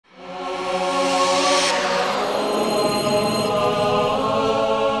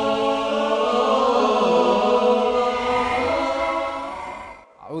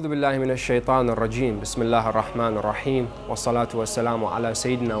بالله من الشيطان الرجيم بسم الله الرحمن الرحيم والصلاة والسلام على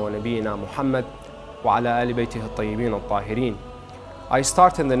سيدنا ونبينا محمد وعلى آل بيته الطيبين الطاهرين. I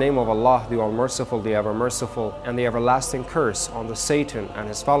start in the name of Allah, the All-Merciful, the Ever-Merciful, and the everlasting curse on the Satan and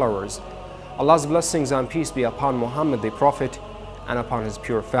his followers. Allah's blessings and peace be upon Muhammad the Prophet and upon his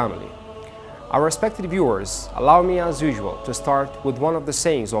pure family. Our respected viewers, allow me as usual to start with one of the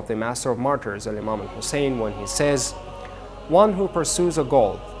sayings of the Master of Martyrs, Imam Hussein, when he says, "One who pursues a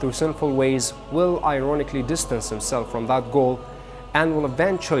goal through sinful ways will ironically distance himself from that goal and will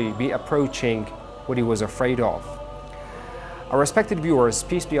eventually be approaching what he was afraid of." Our respected viewers,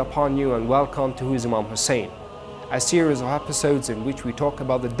 peace be upon you and welcome to Who is Imam Hussein, a series of episodes in which we talk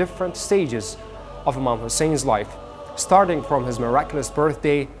about the different stages of Imam Hussein's life, starting from his miraculous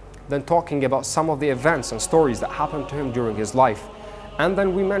birthday, then talking about some of the events and stories that happened to him during his life, and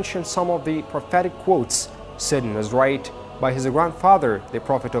then we mention some of the prophetic quotes said in his right by his grandfather, the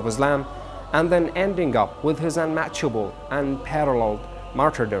Prophet of Islam, and then ending up with his unmatchable and unparalleled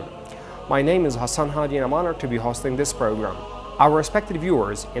martyrdom. My name is Hassan Hadi and I'm honored to be hosting this program. Our respected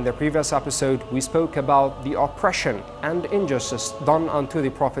viewers, in the previous episode we spoke about the oppression and injustice done unto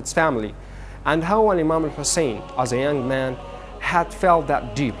the Prophet's family and how Imam Hussein as a young man had felt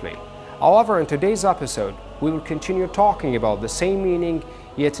that deeply. However, in today's episode we will continue talking about the same meaning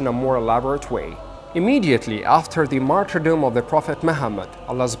yet in a more elaborate way. Immediately after the martyrdom of the Prophet Muhammad,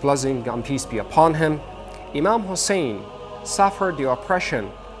 Allah's blessing and peace be upon him, Imam Hussein suffered the oppression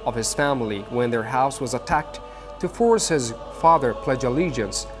of his family when their house was attacked to force his father pledge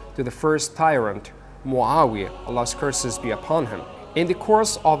allegiance to the first tyrant, Muawiyah, Allah's curses be upon him. In the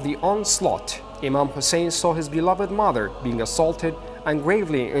course of the onslaught, Imam Hussein saw his beloved mother being assaulted and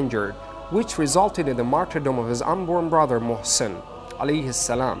gravely injured, which resulted in the martyrdom of his unborn brother Muhsin, alayhi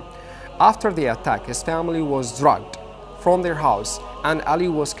salam. After the attack, his family was dragged from their house and Ali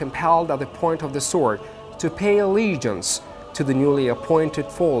was compelled at the point of the sword to pay allegiance to the newly appointed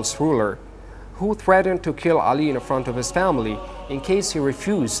false ruler, who threatened to kill Ali in front of his family in case he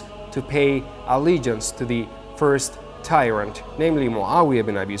refused to pay allegiance to the first tyrant, namely Muawiyah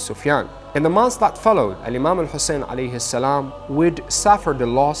bin Abi Sufyan. In the months that followed, Imam Hussein alayhi salam would suffer the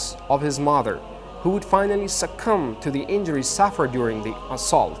loss of his mother, who would finally succumb to the injuries suffered during the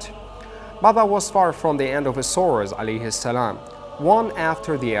assault. But that was far from the end of his sorrows alayhi salam. One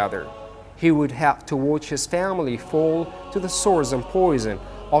after the other, he would have to watch his family fall to the swords and poison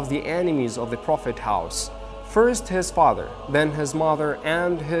of the enemies of the Prophet house. First his father, then his mother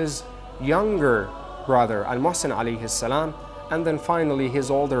and his younger brother al-Muhsin alayhi salam, and then finally his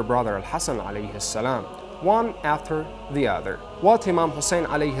older brother al-Hassan alayhi salam, one after the other. What Imam Hussein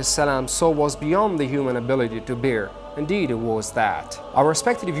alayhi salam saw was beyond the human ability to bear. Indeed, it was that. Our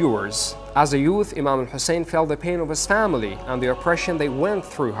respected viewers, as a youth, Imam Hussein felt the pain of his family and the oppression they went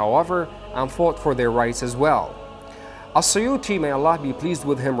through, however, and fought for their rights as well. As-Suyuti, may Allah be pleased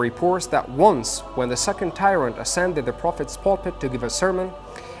with him, reports that once, when the second tyrant ascended the Prophet's pulpit to give a sermon,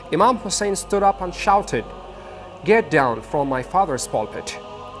 Imam Hussein stood up and shouted, "Get down from my father's pulpit,"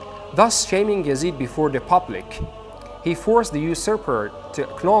 thus shaming Yazid before the public. He forced the usurper to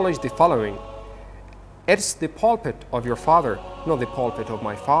acknowledge the following: "It's the pulpit of your father, not the pulpit of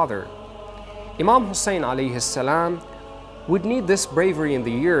my father." Imam Hussein alayhi salam would need this bravery in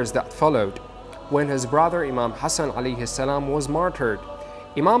the years that followed. When his brother Imam Hassan alayhi salam was martyred,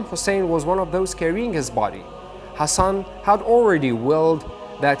 Imam Hussein was one of those carrying his body. Hassan had already willed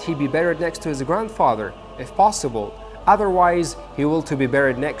that he be buried next to his grandfather, if possible. Otherwise, he willed to be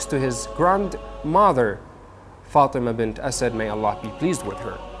buried next to his grandmother, Fatima bint Asad, may Allah be pleased with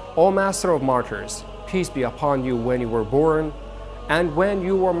her. O Master of Martyrs, peace be upon you, when you were born, and when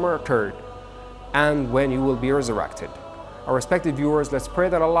you were martyred, and when you will be resurrected. Our respected viewers, let's pray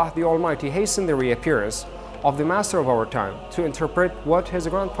that Allah the Almighty hasten the reappearance of the Master of our time to interpret what his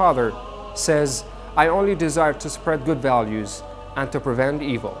grandfather says, "I only desire to spread good values and to prevent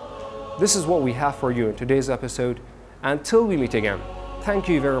evil." This is what we have for you in today's episode. Until we meet again, thank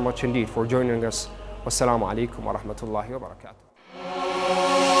you very much indeed for joining us. Wassalamu alaikum wa rahmatullahi wa barakatuh.